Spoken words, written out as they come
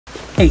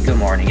Hey, good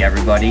morning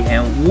everybody,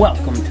 and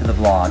welcome to the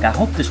vlog. I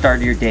hope the start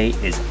of your day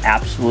is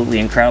absolutely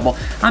incredible.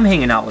 I'm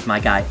hanging out with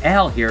my guy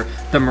Al here,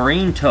 the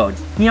marine toad.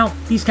 You know,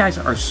 these guys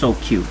are so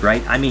cute,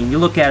 right? I mean, you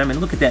look at him and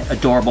look at that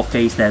adorable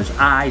face, those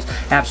eyes,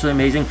 absolutely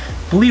amazing.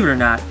 Believe it or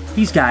not,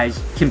 these guys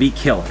can be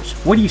killers.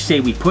 What do you say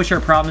we push our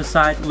problems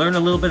aside, learn a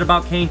little bit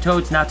about cane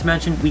toads, not to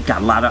mention we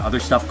got a lot of other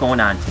stuff going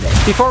on today.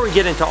 Before we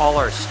get into all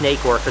our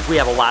snake work, because we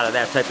have a lot of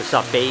that type of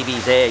stuff,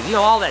 babies, eggs, you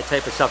know, all that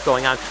type of stuff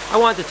going on, I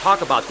wanted to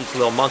talk about these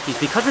little monkeys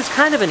because it's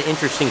kind of an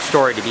interesting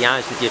story, to be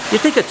honest with you. You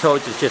think of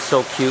toads as just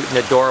so cute and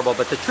adorable,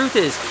 but the truth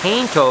is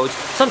cane toads,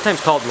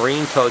 sometimes called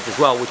marine toads as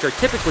well, which are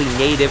typically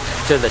native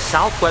to the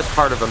southwest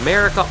part of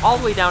America, all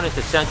the way down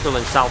into Central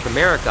and South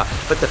America.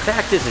 But the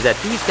fact is that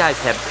these guys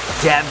have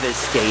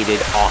devastated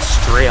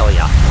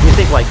Australia. You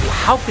think, like,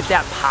 how could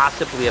that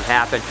possibly have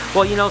happened?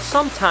 Well, you know,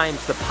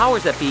 sometimes the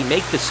powers that be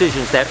make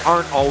decisions that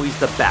aren't always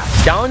the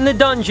best. Down in the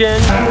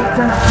dungeon,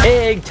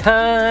 egg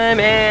time,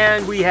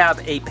 and we have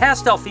a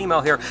pastel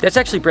female here that's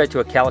actually bred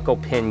to a calico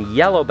pin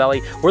yellow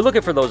belly. We're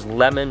looking for those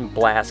lemon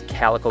blast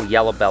calico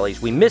yellow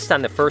bellies. We missed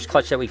on the first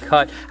clutch that we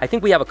cut. I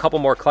think we have a couple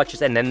more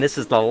clutches, and then this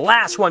is the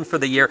last one for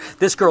the year.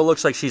 This girl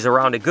looks like she's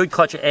around a good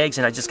clutch of eggs,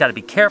 and I just got to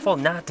be careful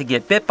not to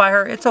get bit by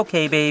her. It's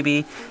okay,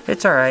 baby.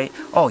 It's all right.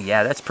 Oh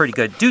yeah, that's pretty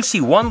good. Do see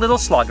one little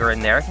slugger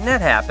in there, and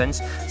that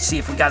happens. See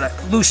if we got a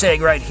loose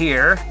egg right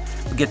here.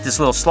 We'll get this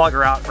little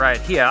slugger out right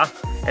here,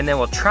 and then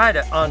we'll try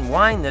to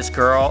unwind this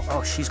girl.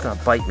 Oh, she's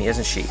gonna bite me,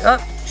 isn't she? Oh,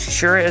 she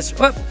sure is.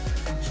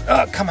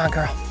 Oh, come on,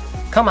 girl.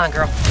 Come on,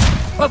 girl.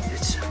 Oh,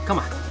 come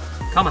on.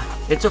 Come on.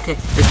 It's okay.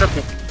 It's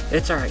okay.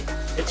 It's all right.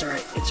 It's all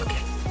right. It's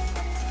okay.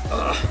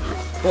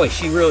 Boy,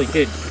 she really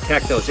did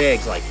protect those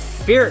eggs like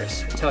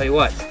fierce. I tell you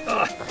what.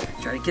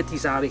 Try to get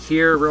these out of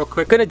here real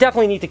quick. Gonna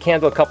definitely need to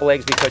candle a couple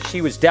eggs because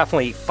she was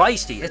definitely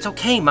feisty. It's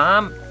okay,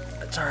 Mom.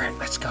 It's all right.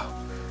 Let's go.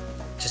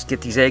 Just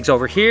get these eggs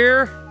over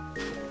here.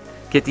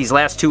 Get these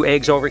last two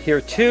eggs over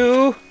here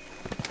too.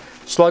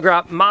 Slug her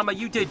out. Mama,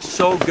 you did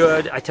so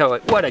good. I tell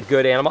you what a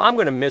good animal. I'm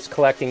gonna miss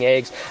collecting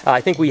eggs. I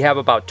think we have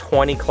about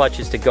 20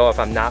 clutches to go if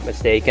I'm not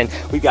mistaken.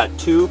 We've got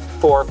 2,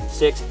 4,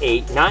 6,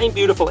 8, 9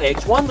 beautiful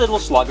eggs, one little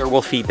slugger.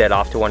 We'll feed that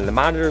off to one of the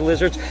monitor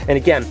lizards. And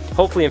again,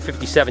 hopefully in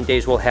 57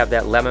 days, we'll have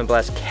that lemon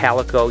blast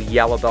calico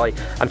yellow belly.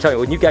 I'm telling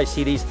you, when you guys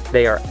see these,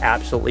 they are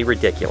absolutely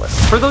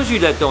ridiculous. For those of you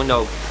that don't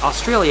know,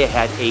 Australia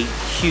had a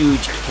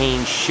huge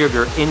cane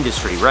sugar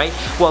industry, right?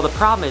 Well, the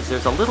problem is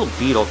there's a little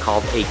beetle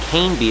called a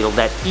cane beetle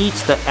that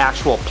eats the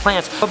actual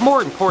plants, but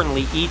more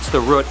importantly eats the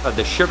root of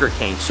the sugar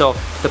cane. So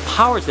the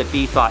powers that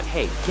be thought,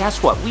 hey,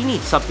 guess what? We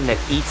need something that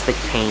eats the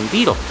cane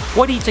beetle.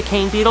 What eats a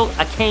cane beetle?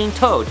 A cane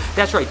toad.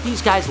 That's right,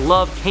 these guys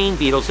love cane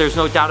beetles, there's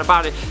no doubt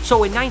about it.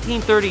 So in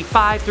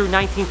 1935 through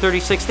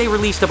 1936, they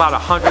released about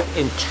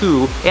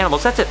 102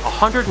 animals. That's it,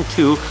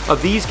 102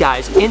 of these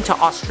guys into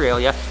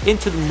Australia,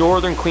 into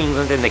northern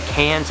Queensland and the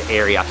Cairns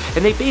area.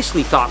 And they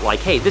basically thought like,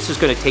 hey, this is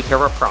gonna take care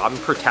of our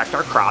problem, protect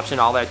our crops and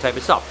all that type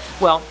of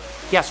stuff. Well,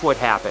 guess what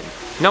happened?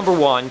 Number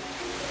one,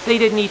 they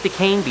didn't eat the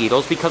cane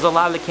beetles because a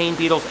lot of the cane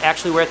beetles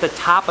actually were at the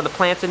top of the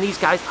plants, and these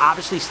guys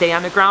obviously stay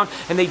on the ground,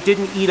 and they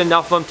didn't eat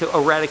enough of them to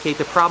eradicate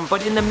the problem.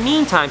 But in the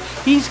meantime,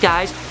 these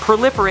guys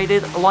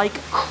proliferated like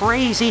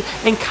crazy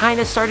and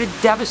kind of started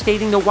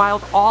devastating the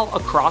wild all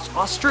across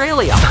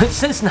Australia.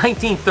 Since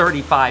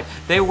 1935,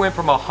 they went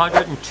from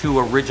 102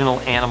 original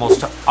animals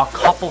to a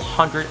couple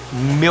 100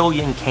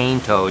 million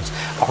cane toads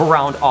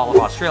around all of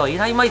Australia.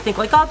 Now you might think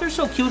like, oh, they're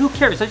so cute, who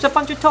cares? There's a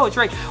bunch of toads,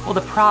 right? Well, the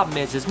problem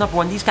is number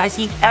one, these guys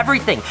eat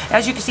everything.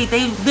 As you can see,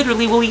 they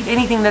literally will eat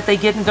anything that they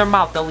get in their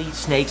mouth. They'll eat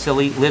snakes,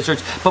 they'll eat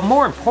lizards, but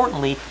more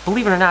importantly,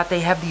 believe it or not,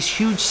 they have these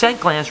huge scent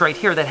glands right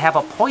here that have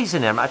a poison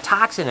in them, a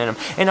toxin in them,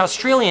 and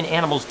Australian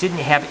animals didn't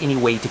have any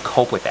way to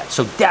cope with that.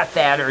 So death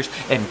adders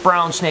and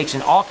brown snakes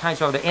and all kinds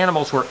of other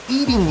animals were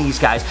eating these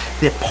guys.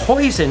 The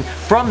poison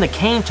from the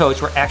cane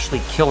toads were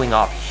actually killing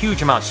off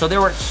huge amounts. So there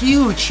were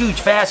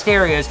huge, vast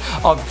areas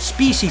of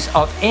species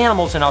of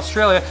animals in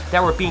Australia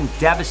that were being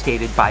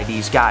devastated by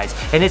these guys.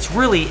 And it's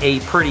really a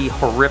pretty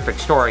horrific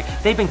story.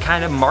 They've been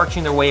kind of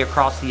marching their way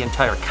across the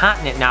entire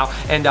continent now,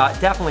 and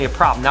definitely a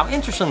problem. Now,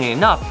 interestingly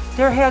enough,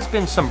 there has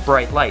been some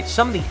bright lights.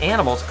 Some of the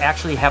animals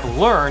actually have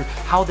learned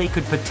how they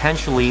could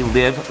potentially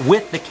live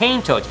with the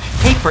cane toads.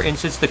 Take, for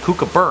instance, the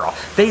kookaburra.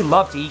 They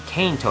love to eat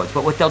cane toads,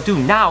 but what they'll do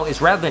now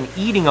is rather than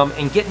eating them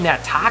and getting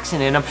that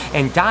toxin in them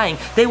and dying,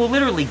 they will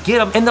literally get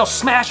them and they'll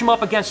smash them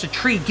up against a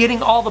tree,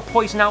 getting all the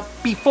poison out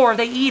before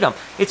they eat them.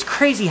 It's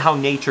crazy how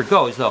nature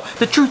goes, though.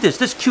 The truth is,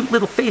 this cute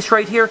little face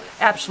right here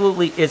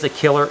absolutely is a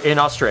killer in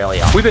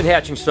Australia. We've been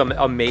hatching some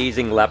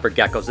amazing leopard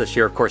geckos this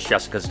year. Of course,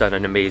 Jessica's done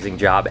an amazing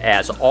job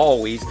as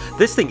always.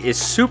 This thing is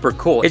super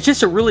cool. It's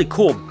just a really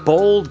cool,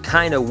 bold,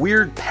 kind of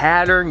weird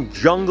pattern,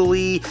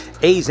 jungly,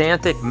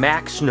 axanthic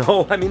Mac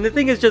Snow. I mean, the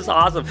thing is just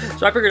awesome.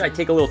 So I figured I'd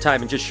take a little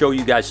time and just show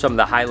you guys some of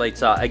the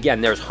highlights.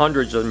 Again, there's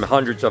hundreds and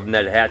hundreds of them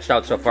that have hatched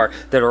out so far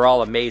that are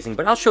all amazing,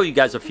 but I'll show you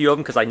guys a few of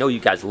them because I know you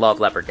guys love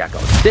leopard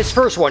geckos. This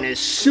first one is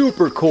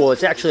super cool.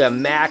 It's actually a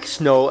Mac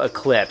Snow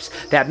Eclipse.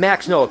 That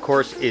Mac Snow, of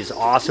course, is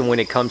awesome when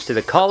it comes to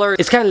to the color.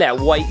 It's kind of that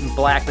white and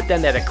black, but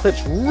then that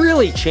eclipse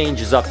really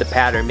changes up the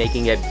pattern,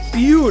 making it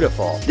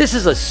beautiful. This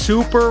is a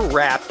Super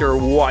Raptor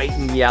white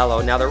and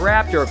yellow. Now the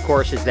Raptor, of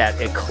course, is that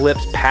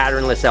eclipse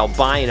patternless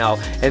albino,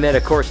 and then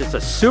of course it's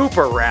a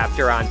Super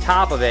Raptor on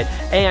top of it,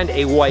 and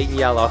a white and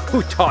yellow.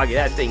 Ooh, doggy,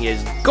 that thing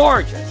is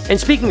gorgeous. And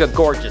speaking of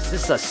gorgeous,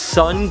 this is a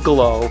Sun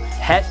Glow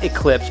Het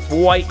Eclipse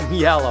white and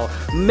yellow.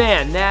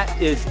 Man,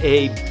 that is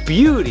a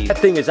beauty. That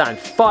thing is on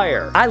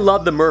fire. I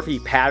love the Murphy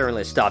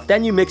patternless stuff.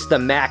 Then you mix the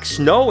Max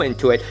Snow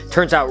into it,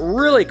 turns out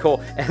really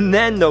cool, and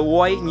then the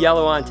white and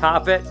yellow on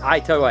top of it. I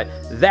tell you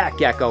what, that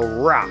gecko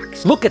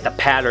rocks. Look at the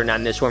pattern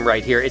on this one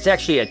right here. It's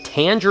actually a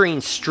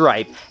tangerine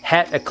stripe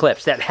Het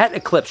Eclipse. That Het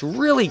Eclipse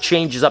really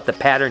changes up the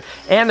pattern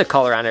and the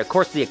color on it. Of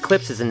course, the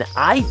Eclipse is an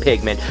eye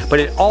pigment, but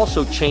it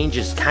also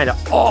changes kind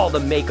of all the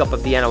makeup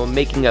of the animal,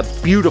 making a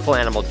beautiful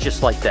animal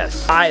just like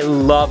this. I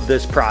love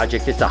this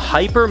project. It's a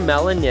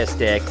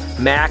hypermelanistic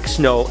Max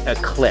Snow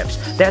Eclipse.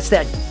 That's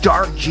that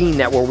dark gene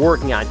that we're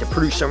working on to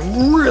produce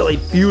some really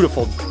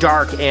beautiful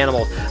dark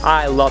animals.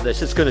 I love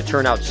this. It's going to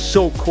turn out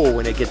so cool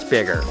when it gets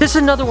bigger. This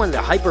is another one of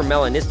the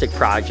hypermelanistic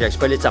projects,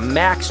 but it's a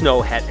Max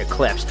Snow Het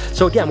Eclipse.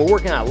 So again, we're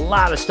working on a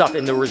lot of stuff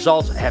and the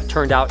results have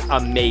turned out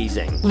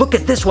amazing. Look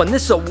at this one.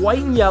 This is a white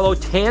and yellow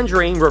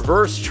tangerine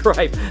reverse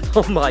stripe.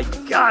 Oh my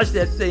gosh,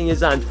 that thing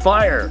is on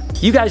fire.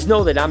 You guys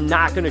know that I'm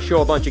not going to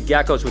show a bunch of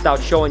geckos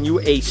without showing you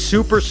a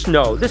Super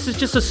Snow. This is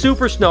just a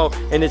Super Snow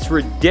and it's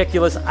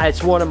ridiculous.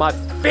 It's one of my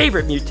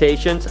favorite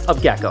mutations of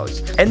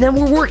geckos. And then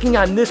we're working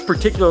on this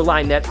particular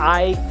line that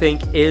I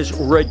think is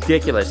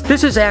ridiculous.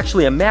 This is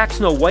actually a Max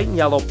Snow white and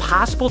yellow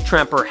possible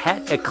tremper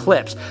Het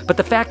Eclipse, but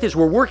the fact is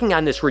we're working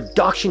on this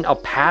reduction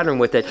of pattern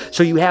with it,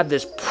 so you have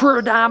this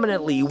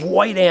predominantly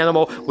white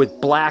animal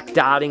with black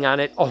dotting on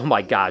it. Oh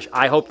my gosh,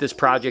 I hope this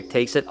project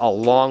takes it a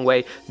long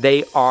way.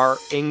 They are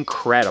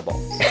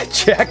incredible.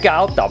 Check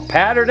out the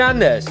pattern on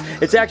this.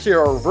 It's actually a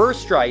reverse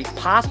stripe,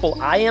 possible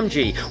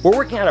IMG. We're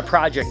working on a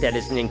project that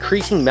is an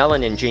increasing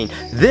melanin gene.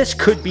 This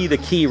could be the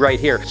key right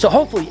here. So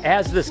hopefully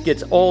as this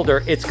gets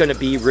older, it's gonna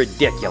be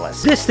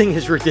ridiculous. This thing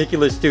is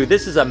ridiculous too.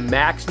 This is a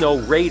Max Snow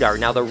Radar.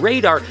 Now the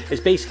Radar is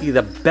basically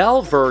the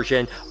Bell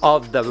version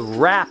of the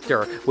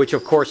Raptor, which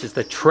of course is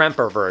the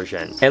Tremper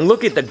version. And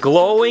look at the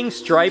glowing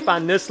stripe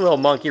on this little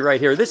monkey right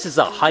here. This is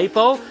a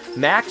Hypo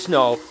Max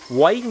Snow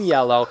white and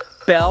yellow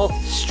Bell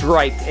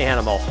striped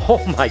animal.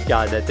 Oh my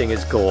god, that thing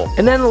is cool.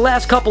 And then the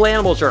last couple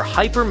animals are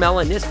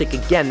hypermelanistic.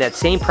 Again, that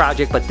same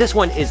project, but this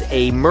one is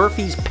a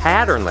Murphy's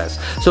patternless.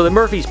 So the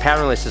Murphy's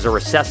patternless is a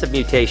recessive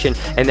mutation,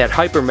 and that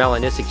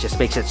hypermelanistic just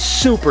makes it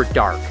super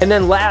dark. And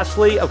then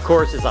lastly, of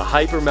course, is a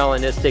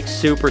hypermelanistic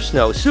Super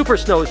Snow. Super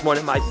Snow is one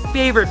of my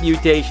favorite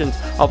mutations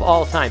of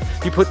all time.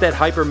 You put that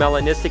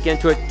hypermelanistic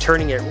into it,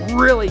 turning it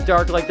really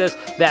dark like this,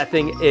 that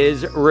thing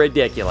is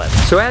ridiculous.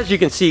 So as you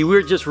can see,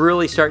 we're just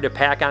really starting to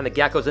pack on the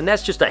geckos, and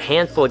that's just a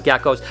handful of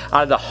geckos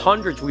out of the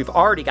hundreds we've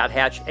already got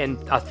hatched and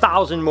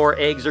 1,000 more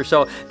eggs or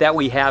so that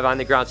we have on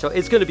the ground. So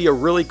it's going to be a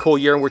really cool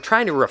year, and we're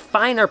trying to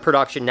refine our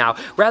production now.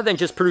 Rather than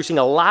just producing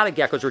a lot of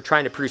geckos, we're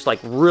trying to produce like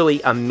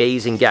really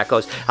amazing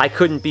geckos. I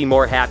couldn't be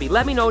more happy.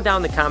 Let me know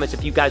down in the comments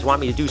if you guys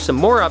want me to do some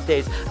more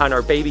updates on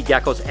our baby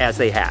geckos as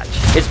they hatch.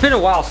 It's been a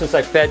while since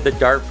I fed the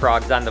dart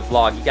frogs on the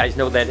vlog. You guys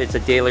know that it's a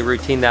daily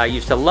routine that I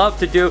used to love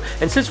to do,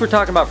 and since we're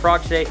talking about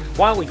frogs today,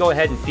 why don't we go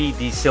ahead and feed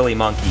these silly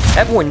monkeys.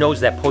 Everyone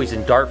knows that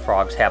poison dart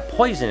frogs have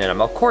poison in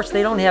them. Of course,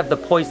 they don't have the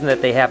poison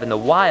that they have in the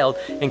wild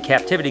in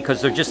captivity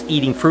because they're just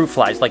eating fruit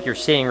flies like you're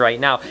seeing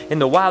right now. In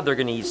the wild, they're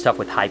going to eat stuff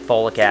with high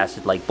folic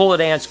acid like bullet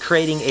ants,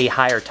 creating a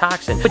higher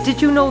toxin. But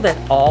did you know that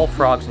all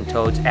frogs and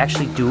toads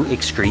actually do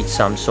excrete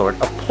some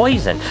sort of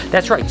poison?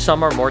 That's right,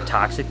 some are more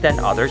toxic than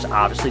others.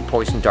 Obviously,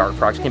 poison dart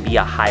frogs can be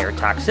a higher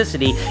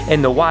toxicity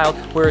in the wild,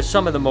 whereas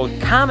some of the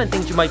most common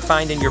things you might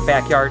find in your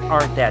backyard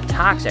aren't that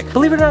toxic.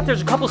 Believe it or not,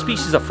 there's a couple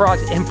species of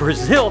frogs in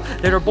Brazil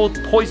that are both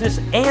poisonous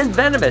and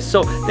venomous.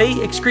 So they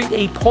excrete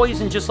a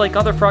poison just like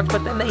other frogs,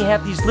 but then they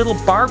have these little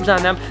barbs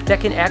on them that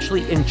can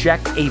actually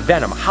inject a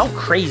venom. How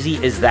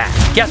crazy is that?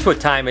 Guess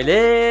what time it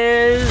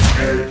is?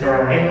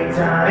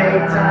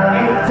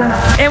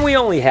 And we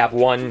only have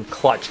one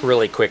clutch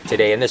really quick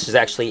today, and this is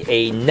actually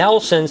a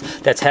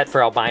Nelson's that's het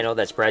for albino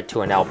that's bred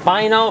to an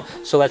albino.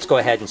 So let's go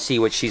ahead and see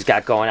what she's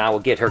got going on. We'll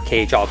get her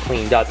cage all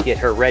cleaned up, get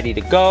her ready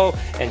to go,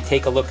 and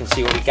take a look and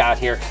see what we got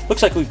here.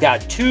 Looks like we've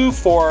got 2,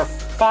 4,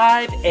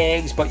 5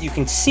 eggs, but you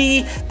can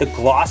see the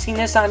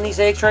glossiness on these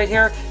eggs right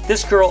here.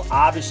 This girl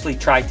obviously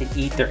tried to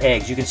eat their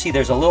eggs. You can see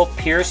there's a little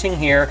piercing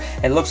here,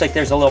 and it looks like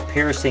there's a little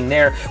piercing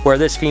there where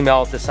this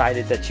female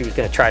decided that she was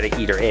going to try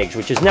to eat her eggs,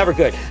 which is never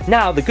good.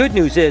 Now, the good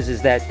news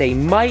is that they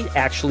might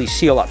actually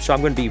seal up. So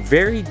I'm going to be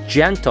very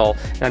gentle,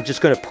 and I'm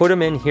just going to put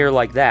them in here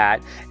like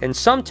that. And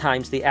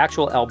sometimes the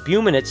actual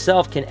albumin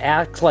itself can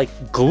act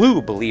like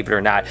glue, believe it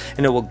or not,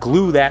 and it will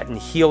glue that and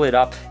heal it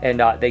up,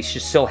 and they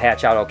should still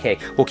hatch out okay.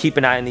 We'll keep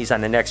an eye on these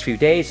on the next few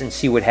days and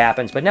see what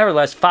happens. But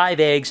nevertheless, 5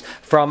 eggs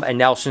from a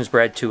Nelson's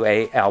bred to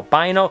a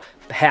albino.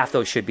 Half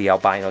those should be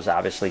albinos,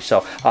 obviously.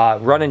 So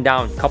running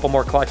down a couple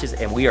more clutches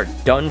and we are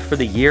done for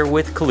the year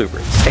with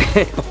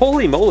colubrids.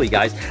 Holy moly,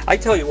 guys. I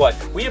tell you what,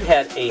 we have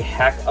had a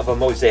heck of a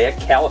Mosaic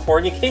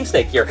California King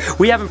Snake here.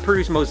 We haven't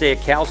produced Mosaic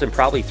Cals in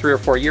probably 3 or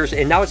 4 years,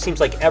 and now it seems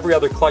like every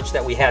other clutch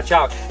that we hatch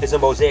out is a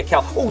Mosaic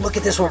Cal. Oh, look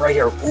at this one right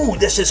here. Ooh,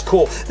 this is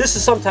cool. This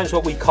is sometimes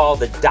what we call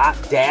the dot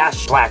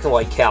dash black and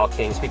white Cal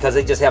Kings, because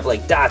they just have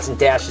like dots and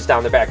dashes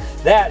down their back.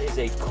 That is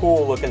a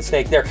cool looking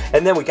snake there.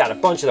 And then we got a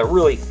bunch of the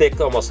really thick,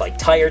 almost like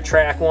tire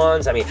track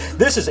ones. I mean,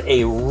 this is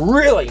a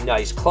really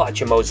nice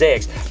clutch of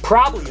Mosaics.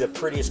 Probably the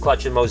prettiest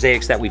clutch of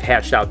Mosaics that we've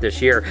hatched out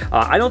this year.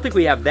 I don't think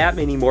we have that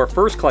many more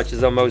first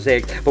clutches of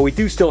Mosaics, but we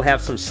do still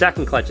have some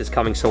second clutches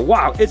coming. So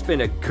wow, it's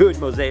been a good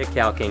Mosaic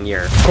Cal King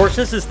year. Of course,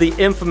 this is the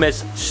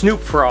infamous Snoop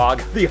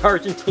Frog, the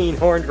Argentine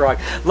horned frog.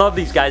 Love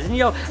these guys. And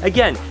you know,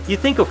 again, you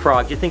think of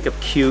frogs, you think of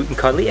cute and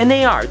cuddly, and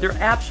they are. They're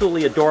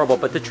absolutely adorable,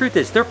 but the truth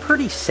is, they're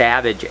pretty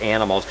savage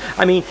animals.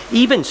 I mean,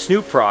 even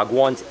Snoop Frog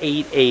once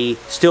ate a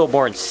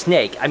stillborn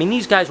snake. I mean,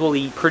 these guys will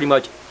eat pretty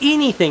much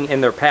anything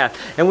in their path,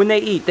 and when they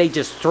eat, they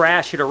just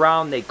thrash it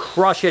around, they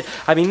crush it.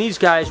 I mean, these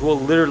guys will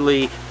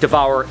literally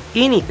devour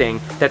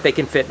anything that they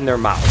can fit in their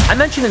mouth. I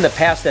mentioned in the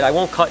past that I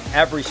won't cut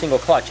every single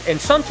clutch,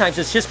 and sometimes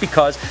it's just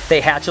because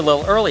they hatch a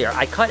little earlier.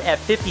 I cut at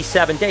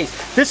 57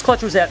 days. This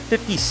clutch was at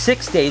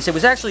 56 days. It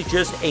was actually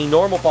just a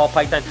normal ball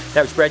python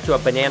that was bred to a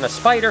banana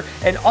spider,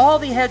 and all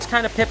the heads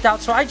kind of pipped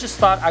out, so I just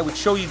thought I would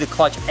show you the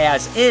clutch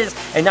as is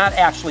and not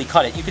actually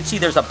cut it. You can see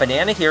there's a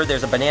banana here,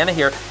 there's a banana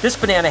here. This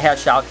banana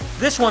hatched out.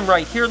 This one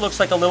right here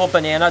looks like a little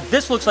banana.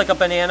 This looks like a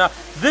banana.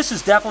 This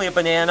is definitely a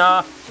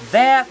banana.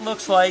 That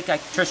looks like, I'm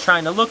just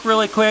trying to look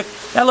really quick,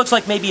 that looks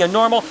like maybe a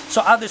normal.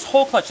 So out of this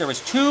whole clutch, there was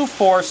 2,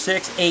 4,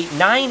 6, 8,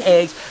 9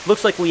 eggs.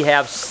 Looks like we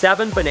have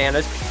 7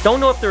 bananas. Don't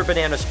know if they're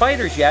banana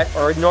spiders yet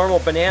or normal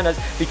bananas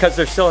because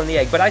they're still in the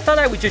egg. But I thought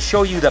I would just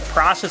show you the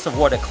process of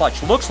what a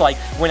clutch looks like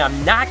when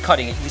I'm not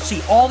cutting it. You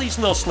see all these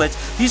little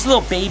slits. These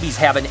little babies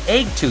have an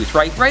egg tooth,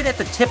 right? Right at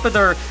the tip of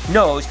their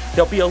nose,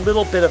 there'll be a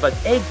little bit of an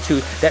egg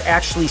tooth that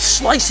actually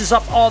slices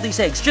up all these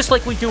eggs, just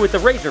like we do with the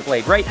razor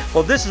blade, right?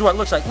 Well, this is what it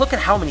looks like. Look at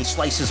how many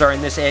slices are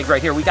in this egg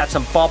right here. We got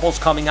some bubbles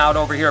coming out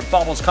over here,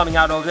 bubbles coming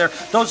out over there.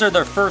 Those are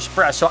their first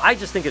breaths. So I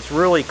just think it's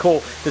really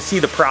cool to see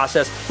the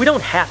process. We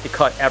don't have to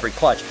cut every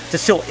clutch to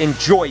still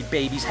enjoy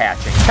babies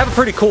hatching. Have a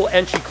pretty cool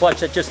Enchi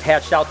clutch that just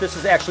hatched out. This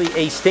is actually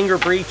a stinger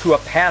breed to a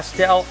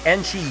pastel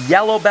Enchi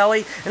yellow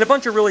belly and a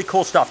bunch of really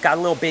cool stuff. Got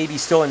a little baby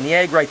still in the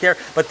egg right there,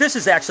 but this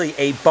is actually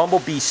a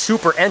bumblebee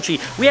super Enchi.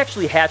 We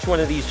actually hatched one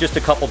of these just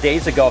a couple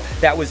days ago.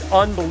 That was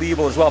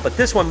unbelievable as well, but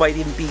this one might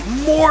even be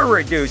more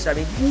reduced. I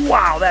mean,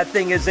 wow, that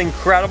thing is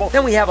incredible.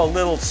 Then we have a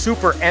little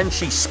super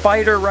Enchi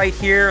spider right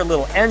here, a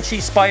little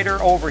Enchi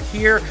spider over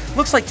here.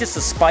 Looks like just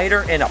a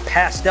spider and a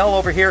pastel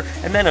over here,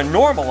 and then a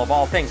normal of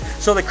all things.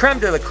 So the creme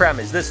de la creme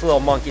is this little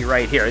monkey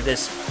right here,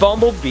 this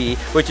bumblebee,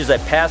 which is a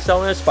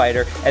pastel and a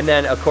spider, and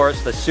then of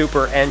course the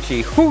super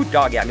Enchi. Whoo,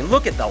 doggy. I mean,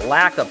 look at the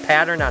lack of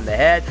pattern on the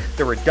head,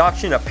 the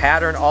reduction of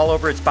pattern all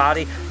over its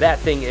body. That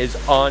thing is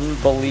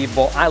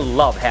unbelievable. I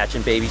love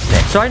hatching baby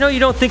snakes. So I know you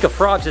don't think of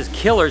frogs as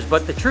killers,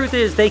 but the truth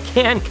is they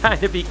can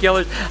kind of be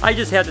killers. I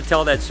just had to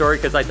tell that story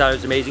because I thought it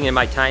was amazing. In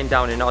my time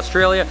down in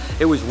Australia,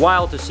 it was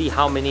wild to see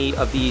how many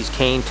of these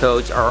cane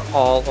toads are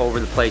all over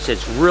the place.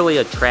 It's really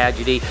a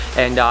tragedy,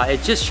 and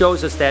it just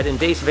shows us that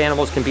invasive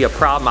animals can be a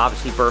problem.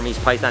 Obviously, Burmese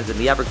pythons in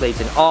the Everglades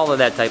and all of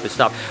that type of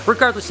stuff.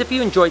 Regardless, if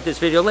you enjoyed this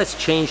video, let's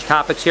change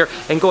topics here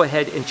and go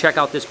ahead and check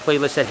out this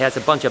playlist that has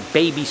a bunch of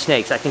baby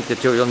snakes. I think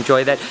that you'll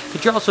enjoy that.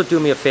 Could you also do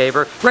me a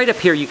favor? Right up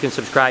here, you can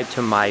subscribe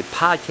to my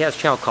podcast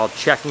channel called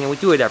Checking, and we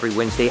do it every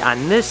Wednesday.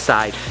 On this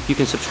side, you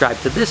can subscribe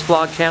to this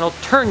vlog channel.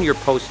 Turn your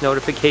post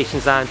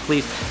notifications on,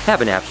 please.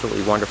 Have an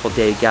absolutely wonderful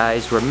day,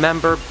 guys.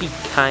 Remember, be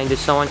kind to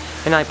someone,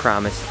 and I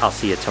promise I'll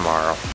see you tomorrow.